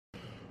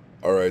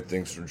All right,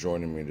 thanks for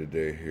joining me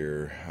today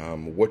here.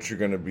 What you're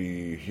going to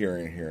be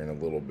hearing here in a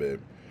little bit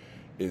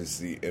is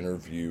the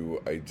interview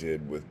I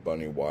did with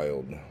Bunny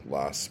Wild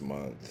last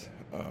month,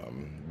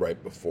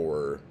 right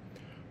before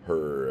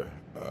her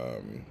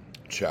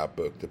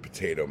chapbook, The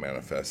Potato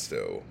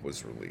Manifesto,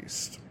 was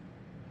released.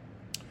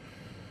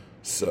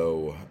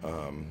 So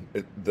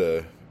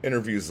the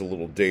interview is a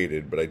little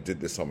dated, but I did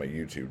this on my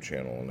YouTube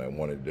channel, and I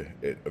wanted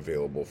it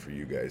available for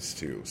you guys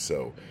too.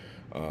 So,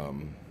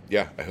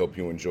 yeah, I hope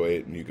you enjoy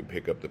it, and you can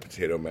pick up the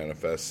Potato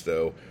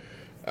Manifesto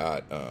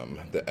at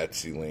the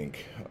Etsy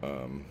link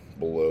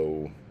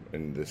below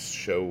in this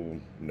show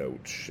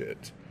note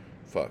shit.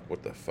 Fuck,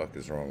 what the fuck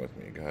is wrong with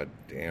me? God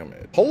damn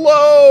it.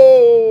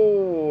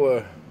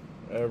 Hello,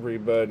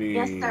 everybody.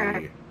 Yes,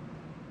 sir.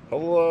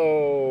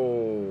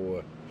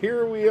 Hello.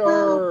 Here we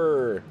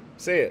are.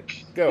 Say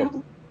it.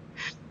 Go.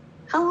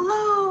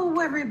 Hello,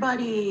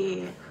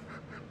 everybody.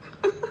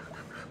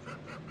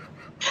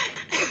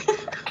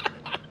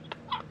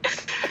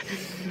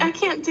 I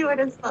can't do it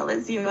as well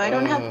as you. I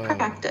don't have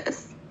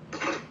practice.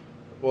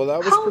 Well, that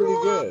was pretty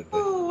good.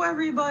 Hello,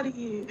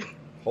 everybody.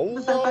 Hello.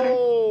 Was that better?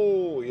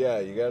 Yeah,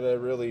 you gotta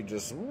really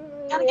just.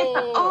 Gotta get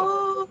the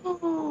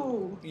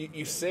oh.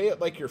 You say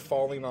it like you're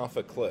falling off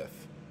a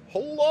cliff.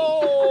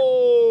 Hello,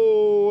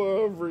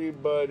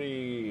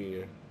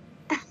 everybody.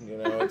 You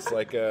know, it's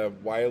like a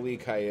Wile E.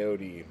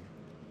 Coyote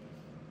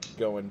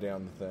going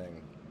down the thing.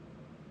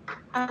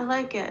 I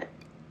like it.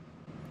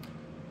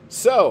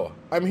 So,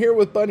 I'm here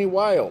with Bunny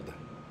Wild.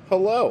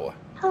 Hello.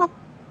 Hello.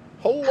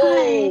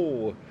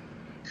 Hello. Hi.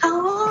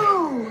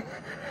 Hello.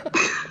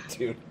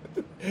 Dude.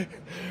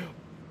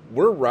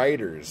 We're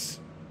writers.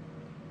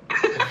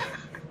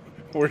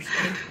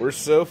 We're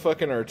so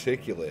fucking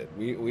articulate.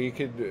 We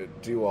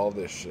could do all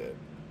this shit.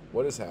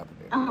 What is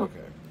happening? Oh,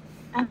 okay.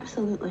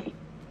 Absolutely.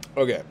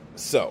 Okay,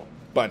 so,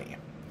 Bunny.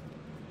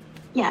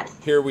 Yes.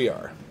 Here we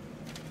are.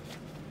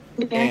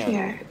 We're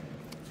here.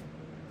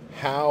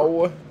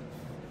 How...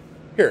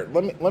 Here,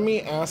 let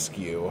me ask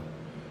you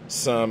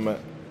some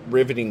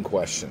riveting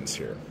questions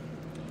here.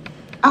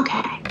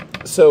 Okay.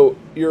 So,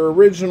 you're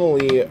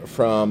originally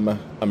from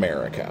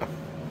America.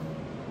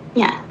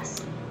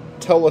 Yes.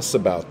 Tell us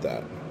about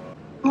that.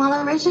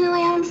 Well,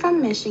 originally I'm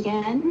from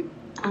Michigan,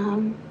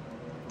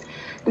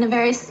 in a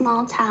very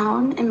small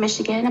town in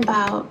Michigan,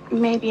 about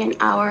maybe an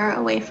hour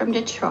away from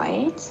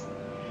Detroit.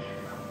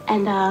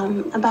 And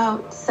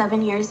about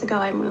 7 years ago,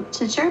 I moved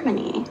to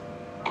Germany.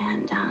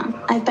 And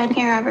I've been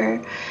here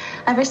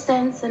ever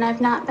since, and I've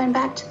not been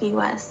back to the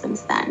U.S.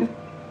 since then.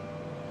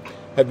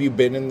 Have you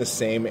been in the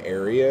same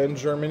area in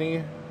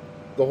Germany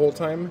the whole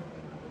time?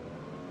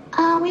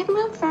 We've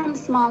moved from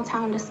small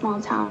town to small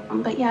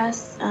town, but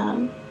yes,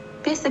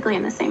 basically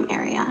in the same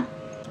area.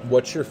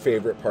 What's your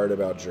favorite part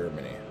about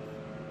Germany?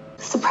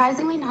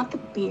 Surprisingly, not the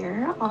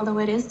beer, although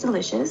it is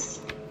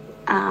delicious.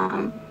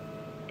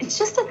 It's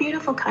just a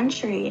beautiful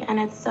country, and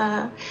it's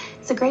a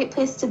great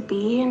place to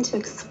be and to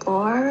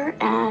explore,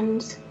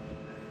 and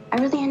I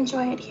really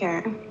enjoy it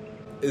here.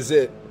 Is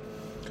it,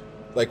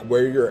 like,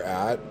 where you're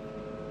at?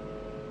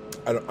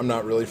 I'm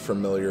not really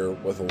familiar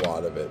with a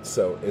lot of it,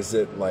 so is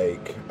it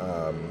like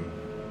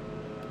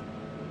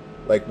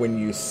when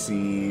you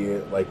see,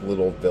 like,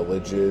 little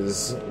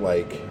villages,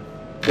 like,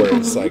 where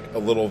it's, like, a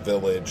little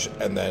village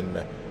and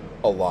then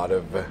a lot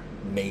of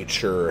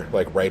nature,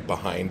 like, right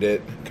behind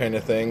it kind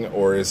of thing?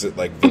 Or is it,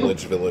 like,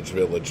 village?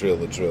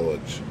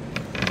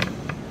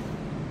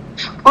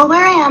 Well,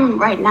 where I am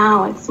right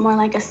now, it's more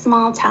like a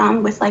small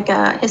town with, like,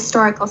 a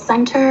historical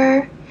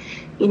center,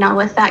 you know,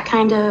 with that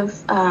kind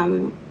of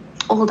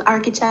old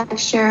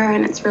architecture,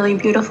 and it's really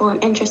beautiful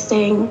and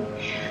interesting.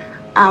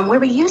 Where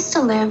we used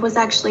to live was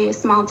actually a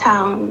small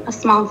town, a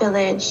small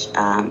village,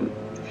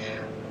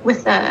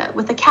 with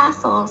a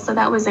castle, so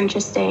that was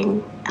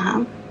interesting.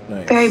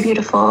 Nice. Very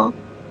beautiful.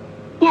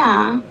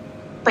 Yeah.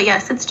 But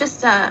yes, it's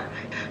just a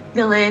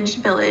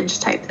village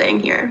type thing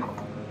here.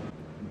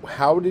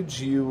 How did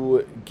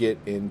you get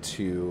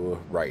into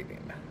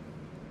writing?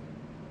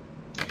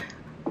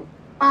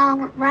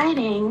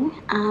 Writing,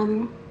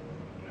 I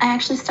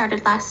actually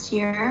started last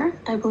year,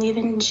 I believe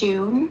in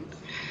June,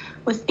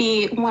 with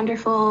the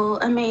wonderful,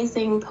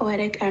 amazing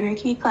Poetic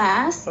Anarchy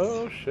class.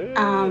 Oh, shit.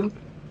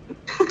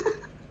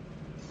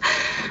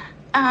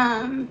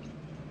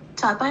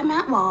 Taught by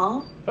Matt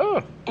Wall.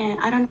 Oh. And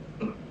I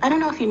don't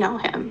know if you know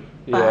him,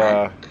 but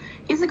Yeah.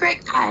 he's a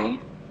great guy,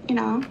 you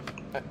know.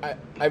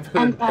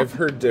 I've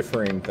heard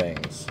differing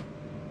things,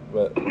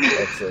 but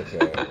that's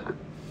okay.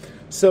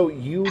 So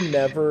you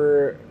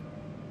never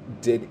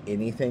did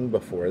anything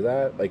before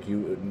that? Like,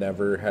 you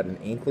never had an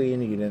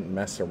inkling? You didn't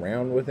mess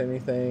around with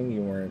anything?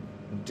 You weren't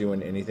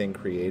doing anything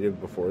creative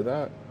before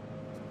that?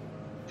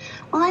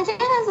 Well, I did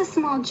as a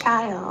small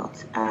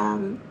child.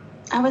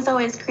 I was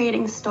always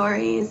creating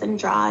stories and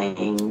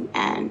drawing,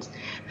 and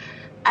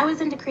I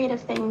was into creative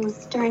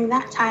things during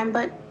that time,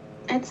 but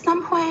at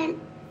some point,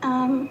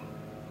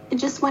 it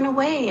just went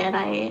away, and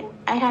I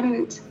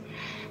hadn't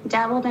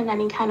dabbled in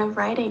any kind of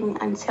writing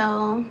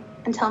until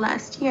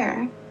last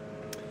year.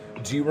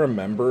 Do you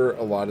remember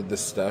a lot of the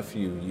stuff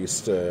you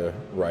used to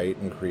write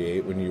and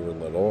create when you were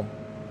little?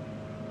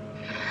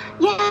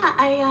 Yeah,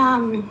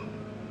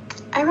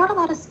 I wrote a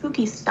lot of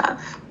spooky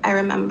stuff. I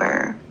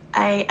remember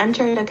I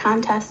entered a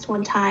contest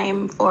one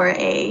time for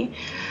a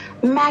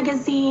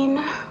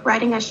magazine,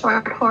 writing a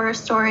short horror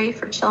story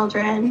for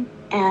children,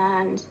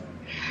 and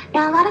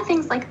yeah, a lot of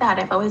things like that.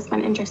 I've always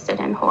been interested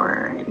in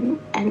horror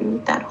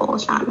and that whole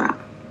genre.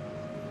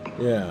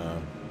 Yeah.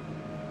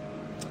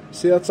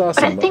 See, that's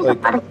awesome. But I think a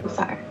lot of kids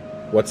are.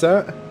 What's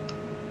that?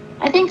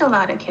 I think a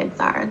lot of kids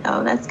are,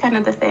 though. That's kind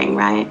of the thing,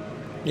 right?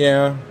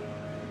 Yeah.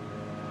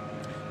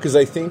 Because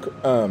I think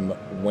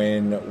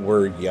when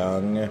we're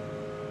young,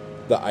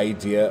 the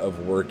idea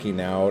of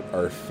working out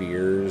our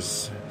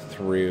fears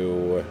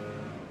through,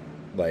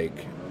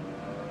 like,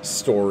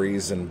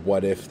 stories and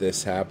what if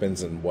this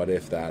happens and what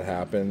if that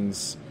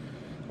happens,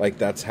 like,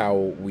 that's how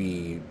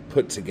we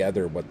put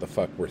together what the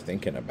fuck we're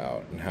thinking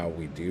about and how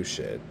we do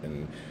shit.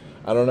 And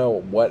I don't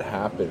know what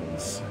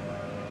happens.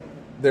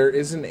 There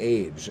is an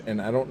age,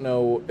 and I don't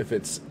know if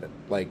it's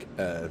like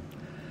a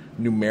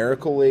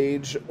numerical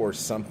age or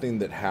something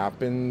that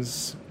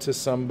happens to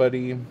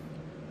somebody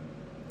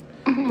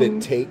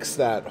that takes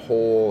that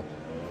whole,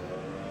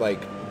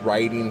 like,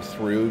 writing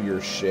through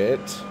your shit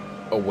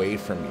away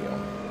from you.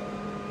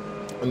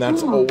 And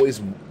that's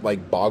always,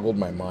 like, boggled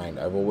my mind.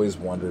 I've always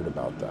wondered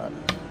about that.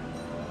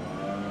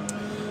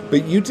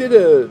 But you did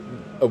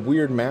a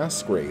weird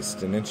mask race,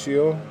 didn't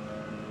you?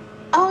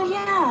 Oh,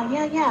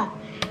 yeah.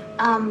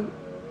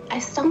 I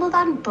stumbled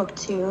on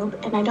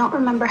BookTube, and I don't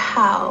remember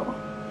how,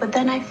 but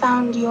then I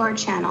found your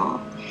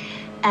channel,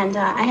 and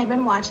I had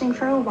been watching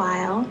for a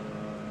while,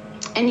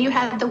 and you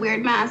had the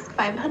Weird Mask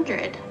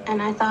 500,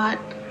 and I thought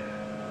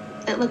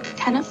it looked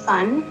kind of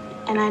fun,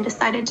 and I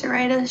decided to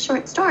write a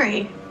short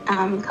story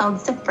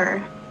called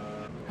Zipper.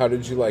 How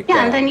did you like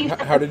that? And then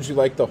how did you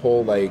like the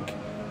whole, like,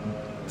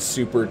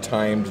 super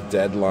timed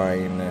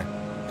deadline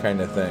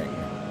kind of thing?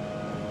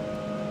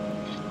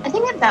 I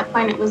think at that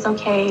point it was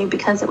okay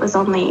because it was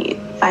only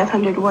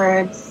 500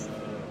 words,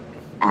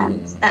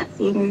 and that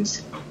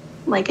seemed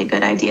like a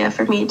good idea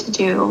for me to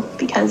do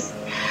because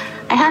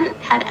I hadn't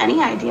had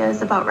any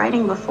ideas about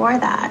writing before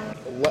that.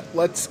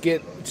 Let's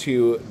get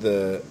to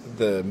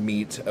the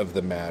meat of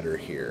the matter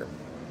here.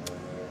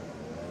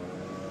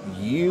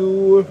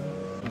 You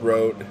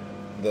wrote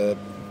the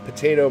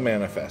Potato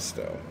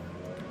Manifesto.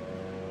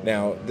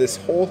 Now, this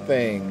whole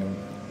thing,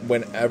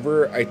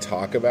 whenever I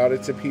talk about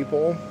it to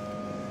people,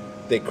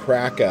 they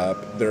crack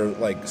up. They're,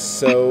 like,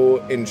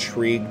 so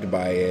intrigued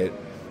by it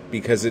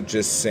because it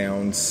just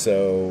sounds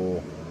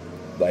so,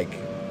 like,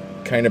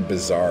 kind of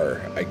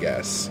bizarre, I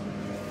guess.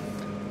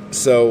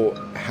 So,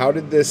 how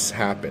did this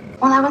happen?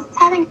 Well, I was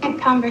having a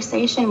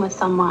conversation with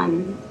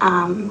someone,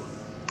 and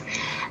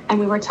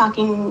we were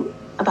talking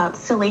about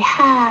silly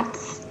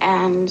hats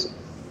and,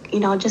 you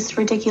know, just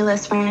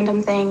ridiculous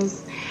random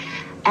things.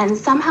 And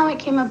somehow it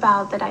came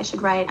about that I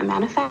should write a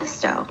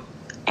manifesto.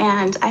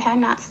 And I had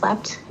not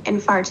slept in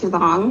far too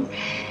long,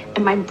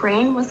 and my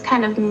brain was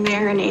kind of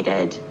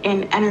marinated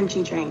in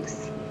energy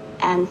drinks.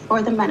 And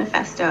for the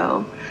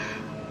manifesto,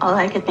 all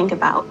I could think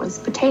about was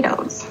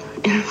potatoes.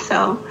 And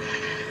so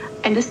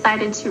I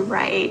decided to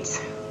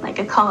write like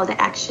a call to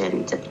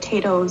action to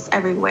potatoes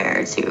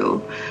everywhere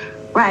to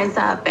rise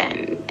up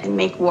and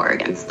make war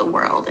against the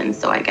world. And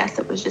so I guess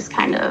it was just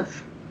kind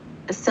of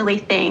a silly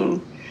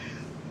thing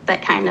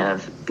that kind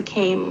of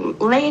became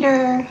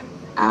later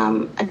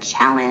a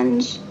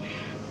challenge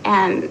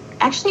and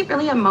actually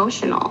really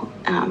emotional.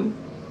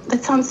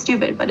 That sounds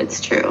stupid, but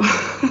it's true.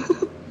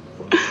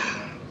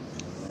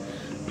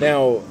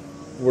 Now,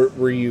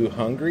 were you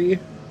hungry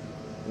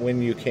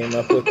when you came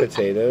up with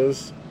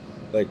potatoes?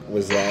 Like,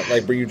 was that,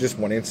 like, were you just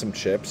wanting some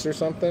chips or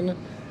something?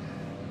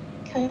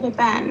 Could have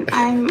been.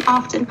 I'm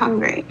often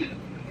hungry,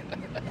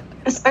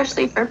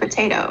 especially for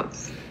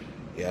potatoes.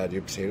 Yeah,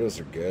 dude, potatoes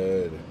are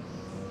good.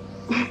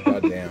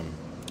 God damn.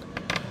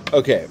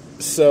 Okay,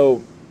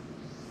 so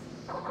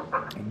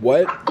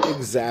what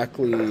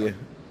exactly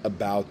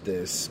about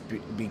this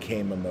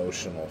became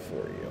emotional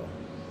for you?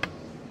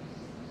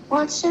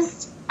 Well, it's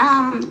just,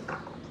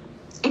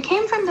 it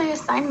came from the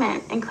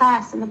assignment in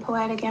class, in the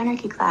Poetic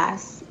Anarchy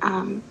class.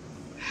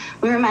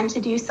 We were meant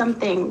to do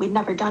something we'd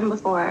never done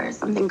before,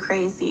 something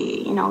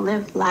crazy, you know,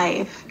 live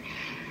life.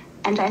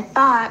 And I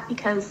thought,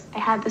 because I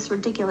had this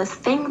ridiculous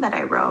thing that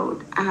I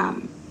wrote,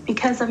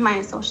 because of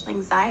my social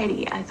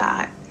anxiety, I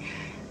thought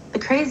the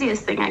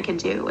craziest thing I could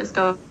do was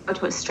go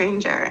to a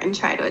stranger and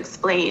try to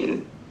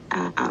explain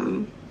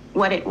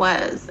what it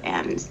was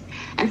and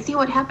see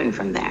what happened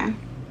from there.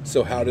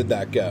 So how did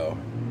that go?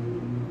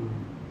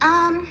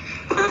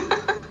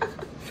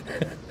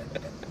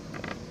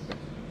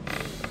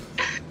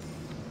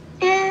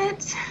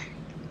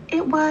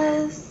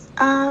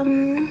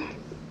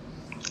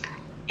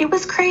 It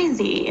was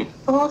crazy.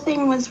 The whole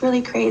thing was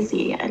really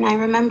crazy, and I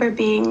remember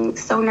being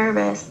so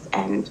nervous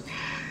and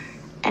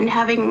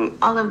having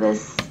all of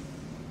this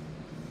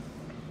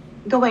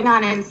going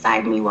on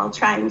inside me while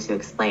trying to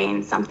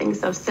explain something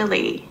so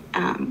silly.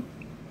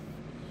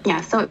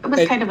 Yeah, so it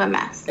was kind of a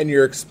mess. And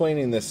you're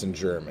explaining this in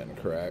German,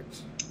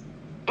 correct?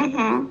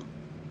 Mm-hmm.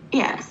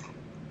 Yes.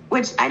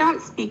 Which I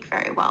don't speak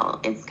very well.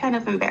 It's kind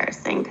of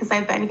embarrassing because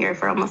I've been here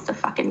for almost a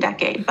fucking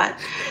decade, but...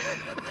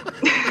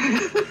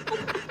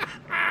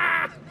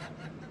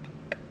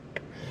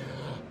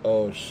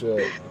 Oh,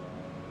 shit.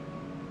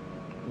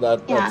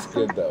 That's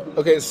good, though.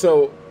 Okay,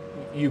 so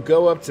you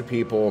go up to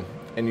people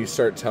and you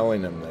start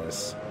telling them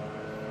this.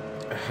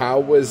 How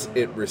was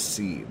it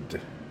received?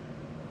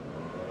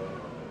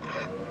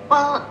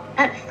 Well,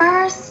 at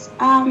first,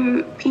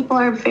 people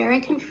are very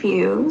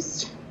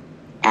confused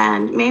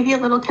and maybe a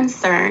little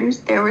concerned.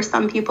 There were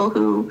some people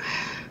who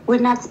would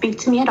not speak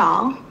to me at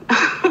all.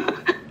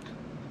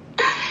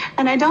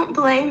 And I don't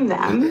blame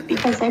them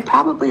because I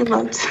probably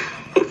looked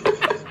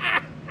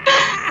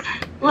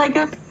like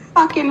a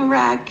fucking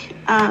wreck.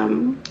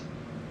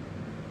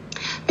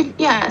 But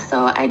yeah,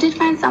 so I did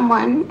find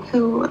someone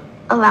who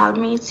allowed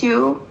me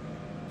to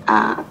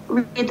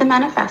read the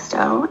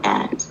manifesto,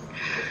 and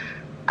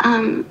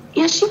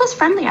yeah, she was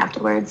friendly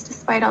afterwards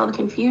despite all the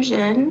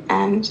confusion,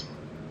 and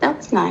that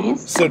was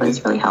nice. So that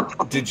was really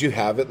helpful. Did you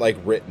have it like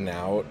written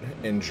out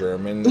in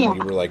German? Yeah. And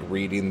you were like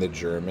reading the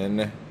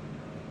German?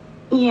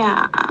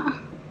 Yeah,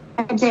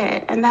 I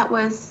did, and that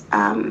was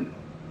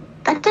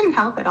that didn't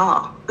help at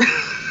all.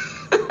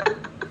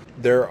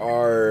 There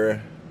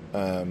are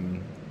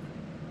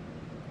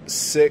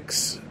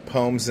 6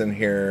 poems in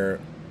here,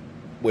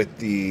 with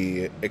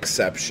the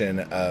exception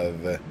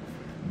of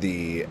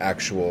the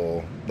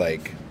actual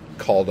like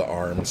call to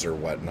arms or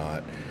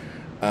whatnot.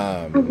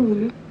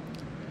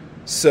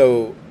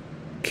 So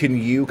can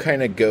you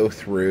kind of go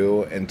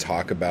through and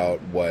talk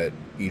about what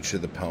each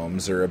of the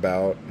poems are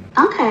about?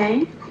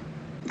 Okay.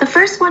 The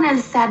first one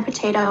is Sad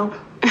Potato.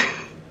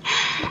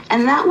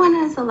 And that one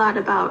is a lot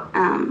about,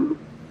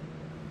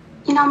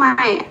 you know,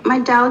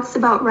 my doubts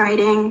about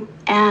writing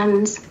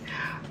and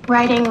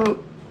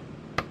writing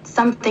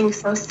something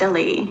so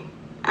silly,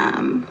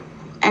 and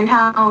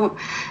how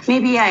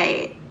maybe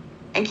I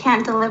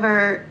can't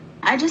deliver.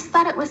 I just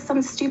thought it was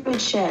some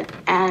stupid shit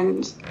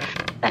and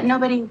that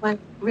nobody would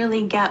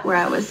really get where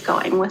I was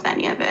going with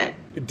any of it.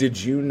 Did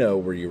you know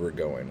where you were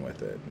going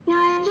with it?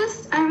 Yeah,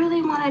 I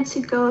really wanted to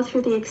go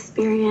through the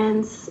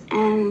experience,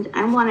 and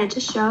I wanted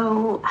to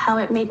show how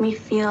it made me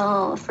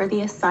feel for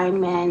the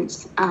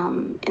assignment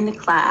in the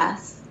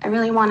class. I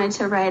really wanted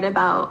to write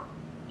about,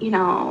 you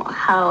know,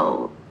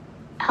 how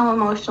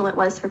emotional it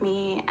was for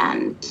me,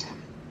 and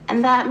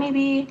that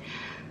maybe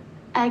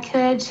I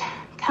could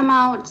come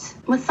out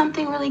with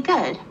something really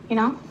good, you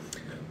know?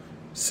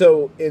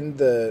 So in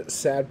the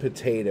Sad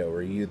Potato,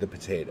 are you the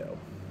potato?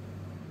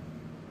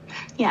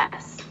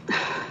 Yes.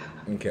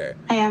 Okay.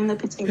 I am the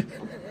potato.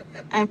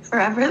 I'm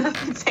forever the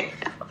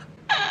potato.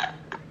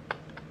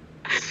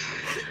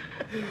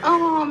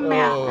 Oh,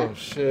 man. Oh,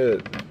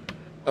 shit.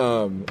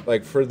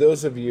 Like, for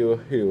those of you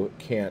who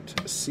can't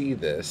see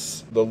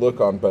this, the look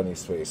on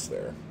Bunny's face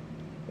there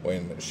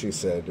when she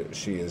said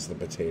she is the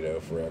potato,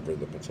 forever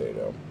the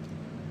potato.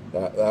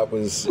 That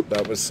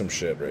was some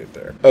shit right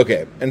there.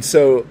 Okay, and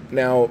so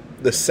now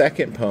the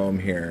second poem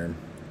here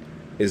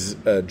is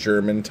a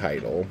German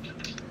title.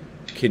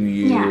 Can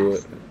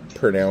you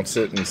pronounce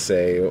it and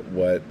say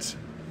what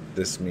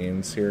this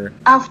means here?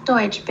 Auf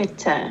Deutsch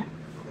bitte.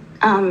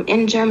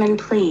 In German,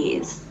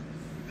 please.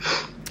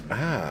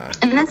 Ah.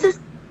 And this is,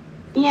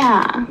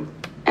 yeah.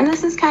 And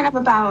this is kind of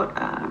about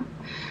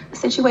a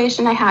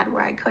situation I had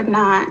where I could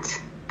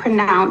not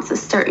pronounce a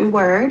certain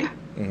word.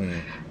 Mm-hmm.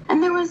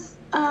 And there was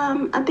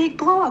a big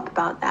blow up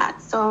about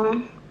that.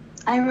 So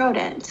I wrote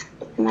it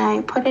and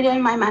I put it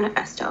in my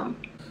manifesto.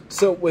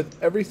 So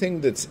with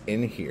everything that's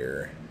in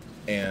here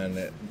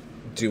and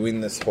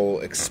doing this whole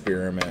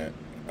experiment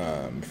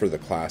for the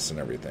class and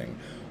everything,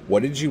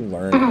 what did you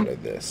learn out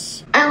of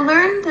this? I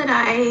learned that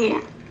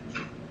I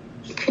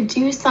could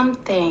do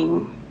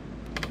something,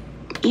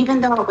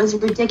 even though it was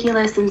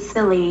ridiculous and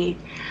silly,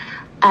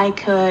 I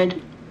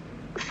could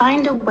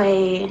find a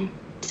way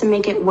to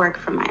make it work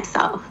for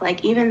myself.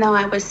 Like, even though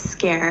I was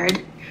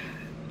scared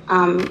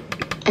and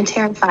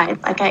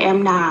terrified like I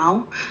am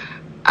now,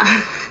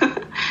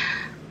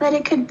 that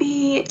it could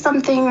be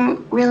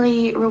something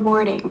really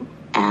rewarding.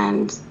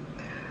 And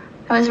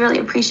I was really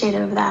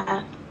appreciative of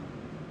that.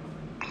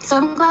 So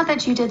I'm glad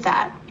that you did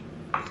that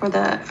for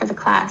the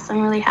class.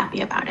 I'm really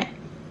happy about it.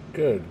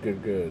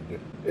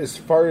 Good. As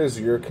far as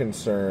you're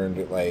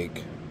concerned,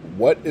 like,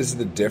 what is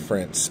the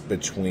difference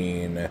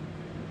between,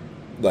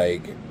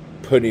 like,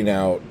 putting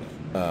out,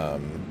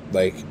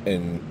 like,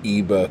 an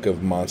ebook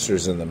of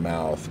Monsters in the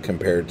Mouth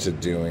compared to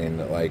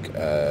doing, like,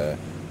 a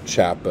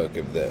chapbook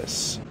of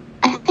this?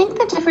 I think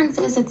the difference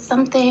is it's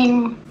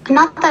something,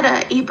 not that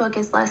an ebook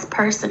is less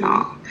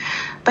personal,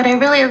 but I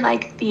really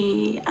like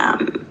the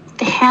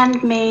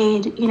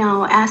handmade, you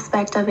know,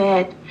 aspect of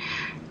it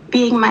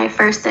being my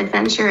first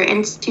adventure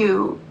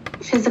into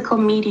physical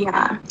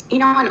media, you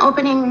know, and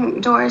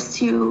opening doors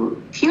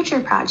to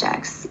future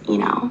projects, you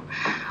know,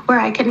 where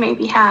I could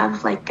maybe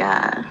have like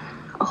a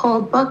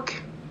whole book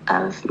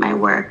of my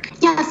work.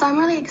 Yeah, so I'm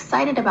really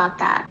excited about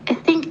that. I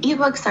think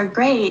ebooks are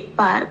great,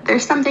 but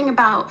there's something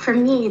about, for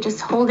me, just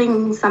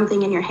holding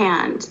something in your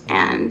hand.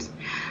 And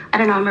I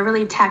don't know, I'm a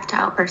really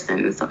tactile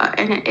person, so,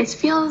 and it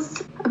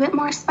feels a bit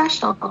more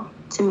special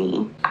to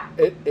me.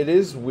 It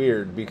is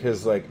weird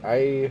because, like,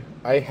 I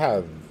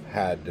have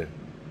had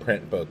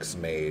print books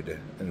made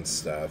and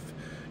stuff,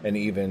 and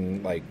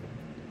even, like,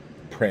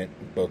 print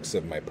books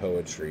of my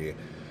poetry.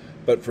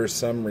 But for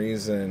some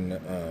reason,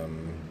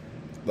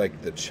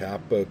 like, the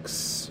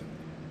chapbooks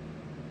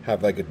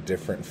have, like, a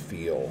different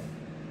feel.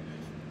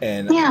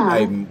 And Yeah.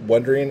 I'm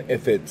wondering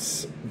if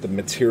it's the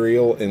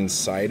material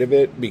inside of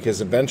it,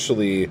 because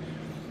eventually,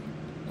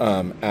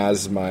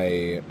 as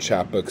my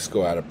chapbooks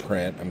go out of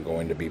print, I'm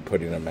going to be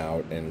putting them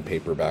out in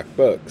paperback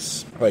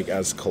books, like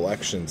as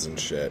collections and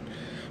shit.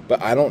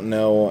 But I don't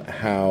know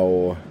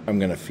how I'm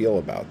going to feel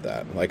about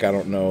that. Like, I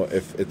don't know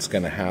if it's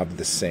going to have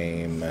the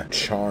same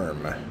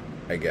charm,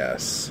 I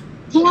guess.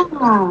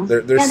 Yeah.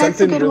 There's Yeah, that's a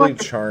something good really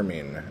word.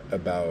 charming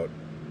about,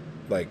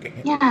 like,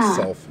 Yeah.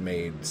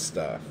 self-made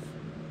stuff.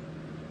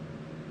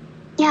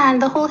 Yeah,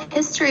 and the whole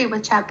history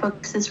with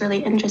chapbooks is really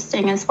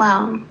interesting as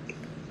well.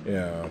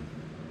 Yeah.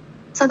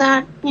 So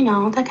that,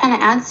 that kind of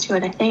adds to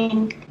it, I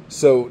think.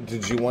 So,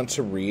 did you want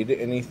to read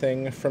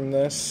anything from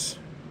this?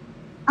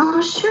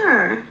 Oh,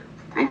 sure.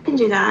 I can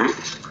do that.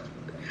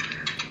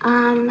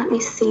 Let me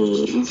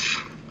see.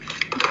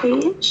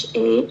 Page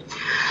 8.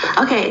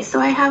 Okay, so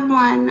I have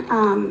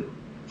one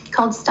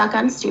called Stuck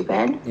on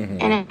Stupid,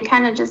 and it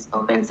kind of just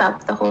opens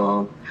up the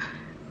whole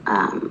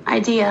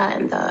idea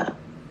and the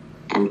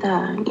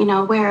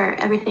where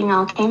everything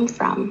all came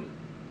from.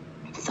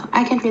 So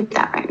I can read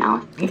that right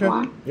now if you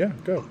want. Yeah,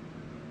 go.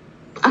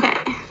 Okay.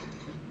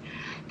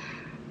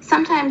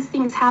 Sometimes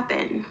things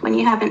happen when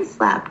you haven't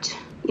slept.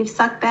 You've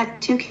sucked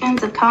back 2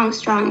 cans of Kong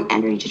Strong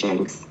energy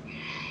drinks.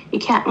 You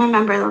can't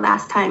remember the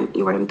last time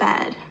you were in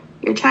bed.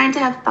 You're trying to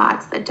have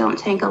thoughts that don't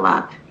tangle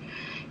up.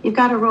 You've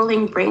got a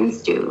rolling brain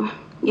stew.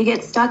 You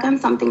get stuck on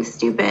something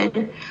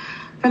stupid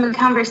from a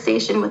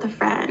conversation with a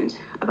friend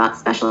about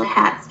special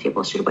hats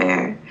people should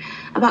wear,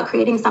 about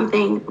creating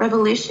something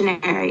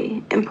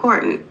revolutionary,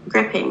 important,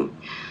 gripping.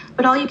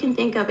 But all you can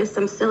think of is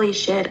some silly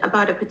shit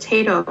about a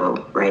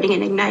potato writing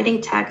an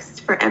igniting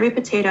text for every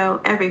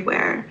potato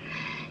everywhere,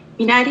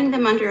 uniting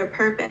them under a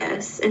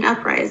purpose, an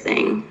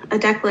uprising, a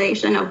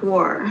declaration of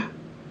war.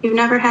 You've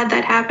never had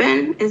that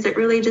happen? Is it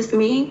really just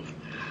me?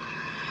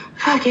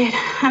 Fuck it,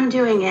 I'm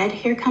doing it.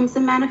 Here comes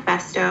the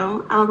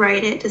manifesto. I'll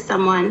write it to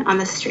someone on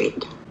the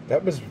street.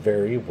 That was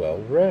very well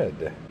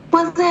read.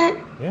 Was it?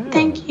 Yeah.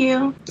 Thank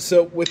you.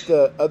 So, with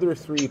the other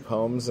 3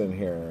 poems in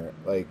here,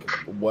 like,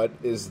 what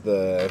is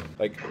the,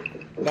 like,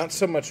 not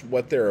so much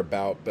what they're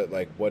about, but,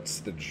 like, what's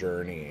the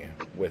journey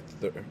with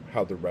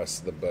how the rest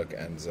of the book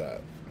ends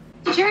up?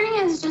 The journey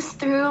is just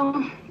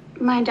through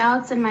my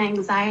doubts and my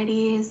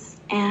anxieties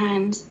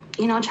and,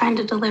 trying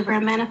to deliver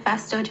a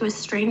manifesto to a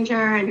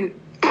stranger and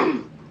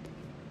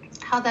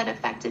how that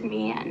affected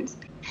me. And,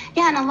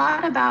 and a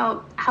lot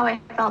about how I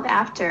felt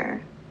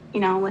after,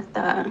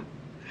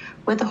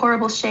 with the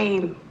horrible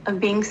shame of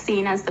being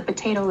seen as the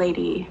potato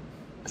lady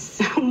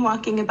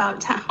walking about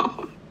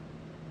town.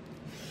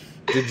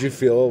 Did you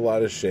feel a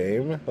lot of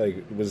shame?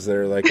 Like, was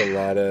there, like, a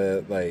lot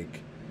of,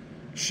 like,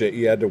 shit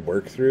you had to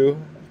work through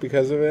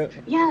because of it?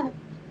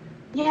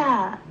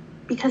 Yeah.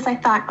 Because I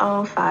thought,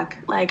 oh, fuck.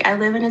 Like, I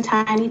live in a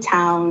tiny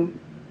town,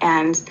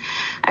 and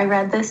I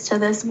read this to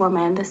this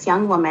woman, this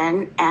young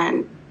woman,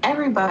 and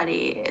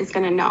everybody is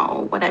going to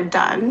know what I've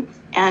done.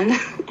 And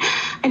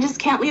I just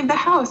can't leave the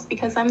house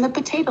because I'm the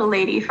potato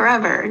lady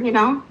forever,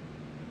 Well,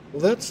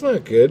 that's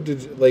not good.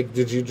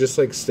 Did you just,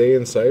 like, stay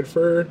inside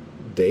for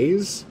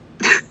days?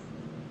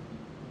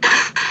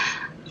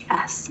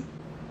 Yes.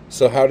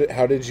 So how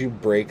did you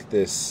break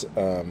this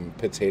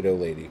potato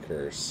lady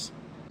curse?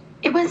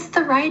 It was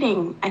the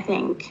writing, I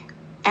think,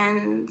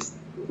 and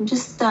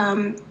just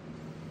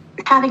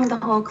having the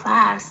whole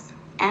class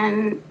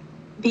and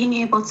being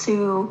able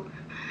to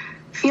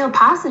feel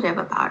positive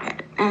about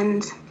it,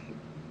 and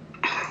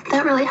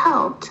that really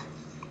helped.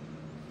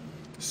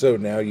 So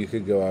now you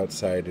could go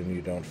outside and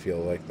you don't feel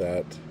like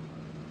that?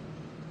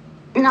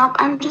 Nope,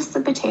 I'm just the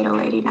potato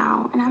lady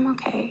now, and I'm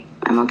okay.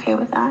 I'm okay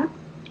with that.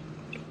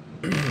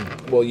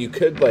 Well, you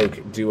could,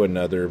 like, do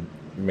another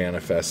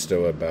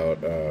manifesto about,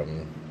 I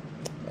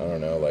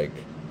don't know, like,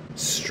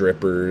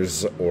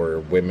 strippers or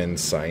women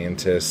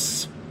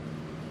scientists,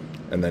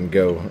 and then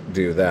go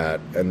do that,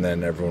 and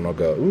then everyone will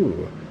go,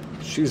 ooh,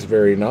 she's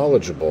very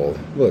knowledgeable,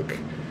 look,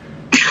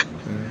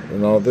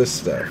 and all this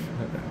stuff.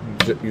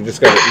 You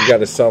got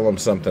to sell them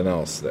something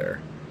else there.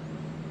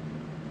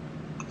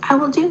 I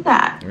will do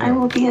that. Yeah. I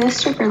will be the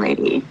stripper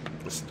lady.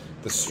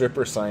 The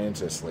stripper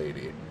scientist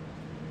lady.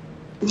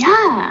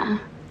 Yeah,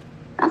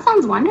 that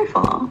sounds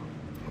wonderful.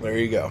 There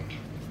you go.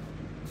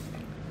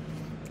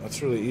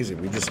 That's really easy.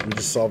 We just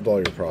solved all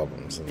your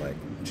problems in like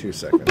 2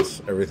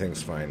 seconds.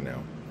 Everything's fine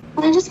now.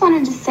 Well, I just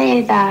wanted to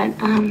say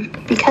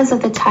that because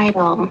of the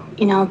title,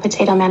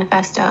 Potato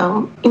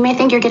Manifesto, you may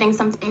think you're getting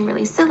something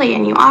really silly,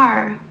 and you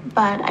are,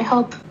 but I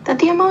hope that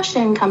the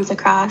emotion comes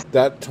across.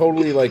 That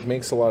totally,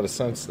 makes a lot of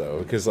sense, though,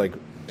 because,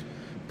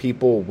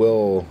 people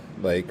will,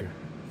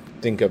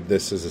 think of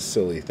this as a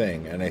silly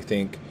thing, and I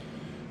think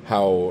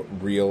how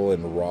real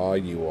and raw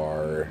you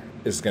are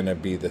is going to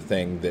be the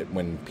thing that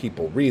when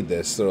people read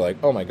this, they're like,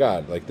 oh my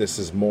God, this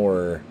is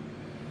more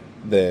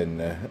than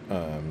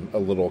a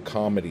little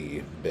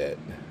comedy bit,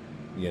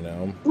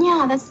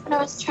 Yeah, that's what I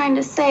was trying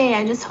to say.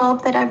 I just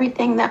hope that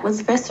everything that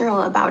was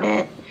visceral about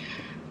it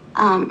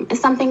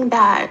is something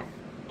that,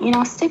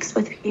 sticks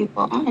with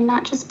people and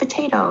not just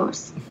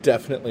potatoes.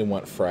 Definitely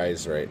want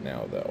fries right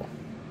now, though.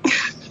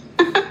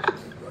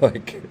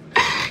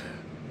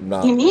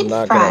 You need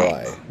not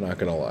fries. Not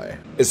gonna lie.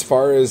 As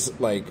far as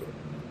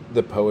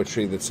the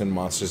poetry that's in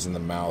Monsters in the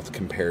Mouth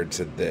compared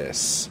to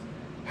this,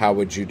 how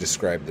would you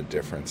describe the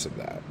difference of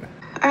that?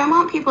 I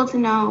want people to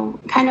know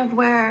kind of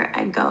where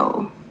I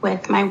go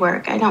with my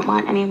work. I don't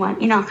want anyone,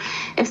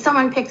 if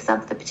someone picks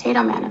up the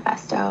Potato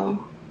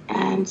Manifesto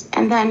and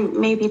then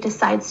maybe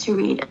decides to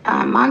read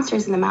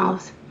Monsters in the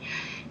Mouth,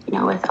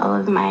 with all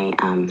of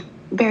my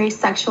very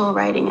sexual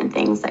writing and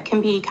things that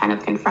can be kind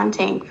of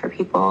confronting for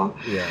people.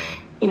 Yeah.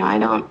 I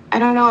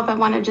don't know if I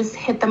want to just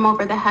hit them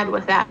over the head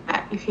with that,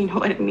 if you know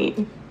what I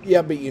mean.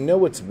 Yeah, but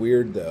what's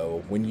weird,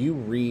 though? When you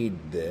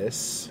read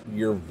this,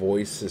 your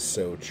voice is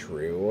so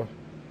true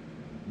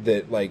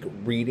that,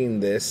 reading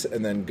this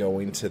and then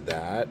going to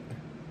that,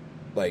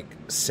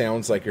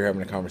 sounds like you're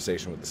having a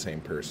conversation with the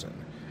same person.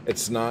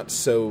 It's not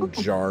so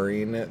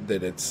jarring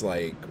that it's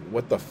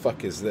what the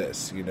fuck is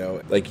this,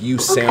 You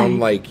sound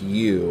like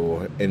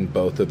you in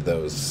both of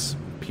those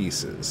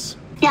pieces.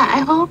 Yeah, I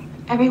hope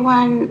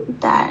everyone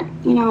that,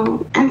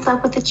 ends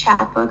up with the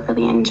chapbook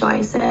really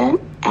enjoys it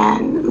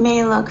and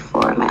may look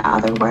for my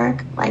other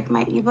work, like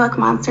my ebook,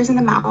 Monsters in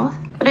the Mouth.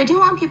 But I do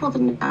want people to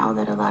know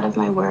that a lot of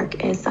my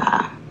work is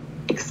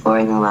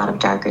exploring a lot of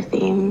darker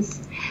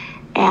themes,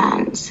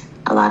 and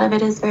a lot of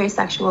it is very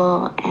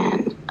sexual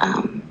and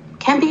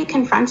can be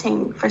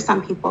confronting for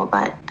some people,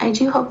 but I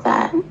do hope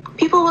that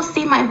people will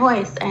see my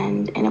voice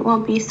and it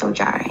won't be so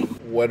jarring.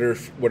 What are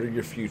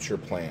your future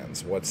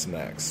plans? What's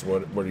next?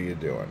 What are you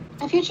doing?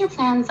 My future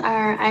plans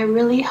are, I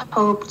really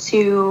hope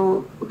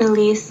to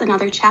release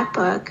another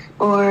chapbook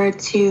or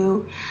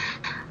to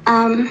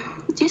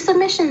do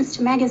submissions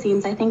to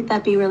magazines. I think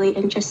that'd be really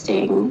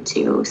interesting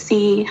to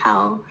see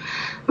how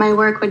my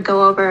work would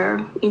go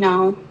over,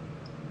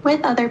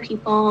 with other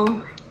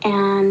people.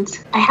 And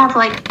I have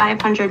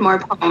 500 more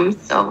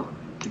poems, so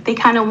they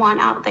kind of want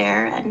out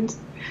there, and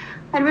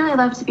I'd really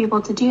love to be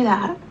able to do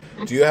that.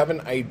 Do you have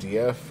an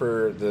idea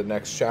for the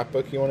next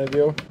chapbook you want to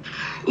do?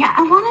 Yeah,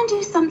 I want to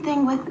do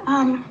something with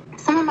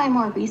some of my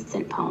more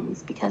recent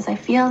poems, because I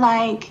feel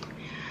like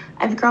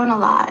I've grown a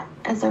lot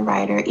as a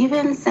writer,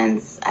 even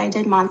since I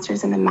did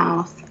Monsters in the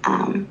Mouth.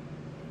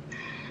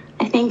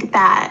 I think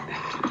that,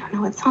 I don't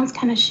know, it sounds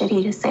kind of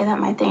shitty to say that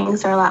my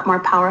things are a lot more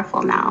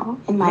powerful now,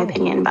 in my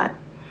opinion, but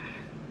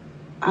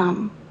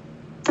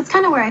that's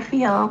kind of where I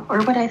feel,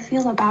 or what I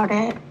feel about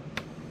it.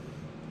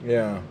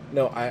 Yeah.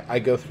 No, I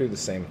go through the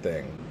same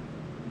thing.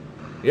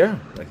 Yeah,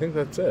 I think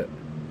that's it.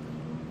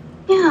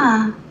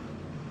 Yeah.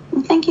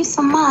 Well, thank you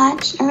so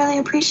much. I really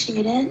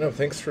appreciate it. No,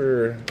 thanks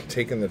for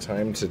taking the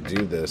time to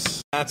do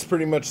this. That's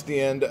pretty much the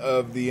end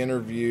of the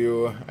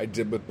interview I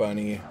did with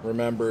Bunny.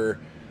 Remember,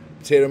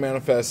 Potato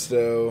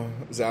Manifesto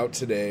is out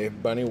today.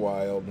 Bunny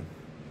Wild.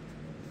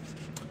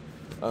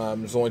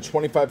 There's only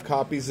 25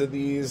 copies of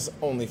these.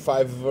 Only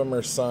 5 of them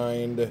are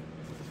signed.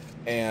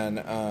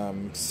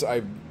 And so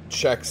I've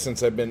checked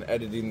since I've been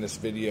editing this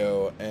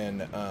video,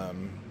 and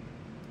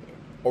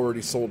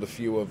already sold a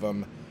few of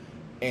them.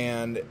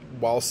 And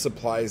while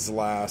supplies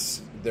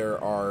last,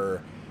 there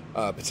are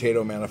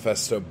Potato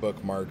Manifesto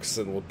bookmarks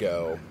that will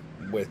go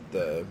with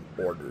the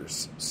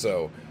orders.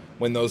 So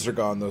when those are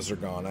gone, those are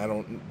gone. I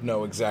don't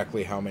know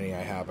exactly how many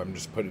I have. I'm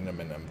just putting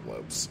them in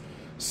envelopes.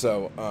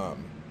 So,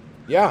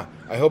 yeah,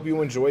 I hope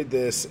you enjoyed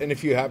this. And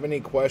if you have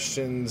any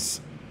questions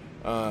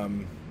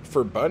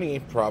for Bunny,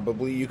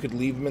 probably, you could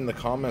leave them in the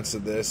comments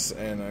of this,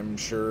 and I'm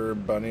sure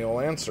Bunny will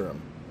answer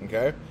them.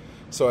 Okay?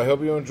 So I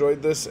hope you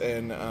enjoyed this,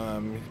 and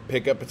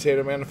pick up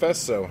Potato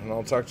Manifesto, and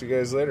I'll talk to you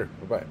guys later.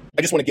 Bye-bye.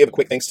 I just want to give a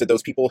quick thanks to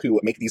those people who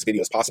make these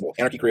videos possible.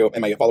 Anarchy Crew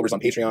and my followers on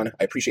Patreon.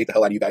 I appreciate the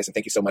hell out of you guys, and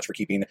thank you so much for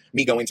keeping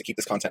me going to keep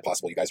this content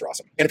possible. You guys are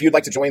awesome. And if you'd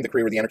like to join the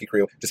crew or the Anarchy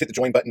Crew, just hit the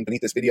join button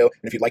beneath this video.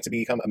 And if you'd like to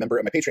become a member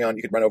of my Patreon,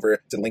 you can run over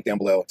to the link down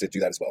below to do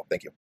that as well.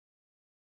 Thank you.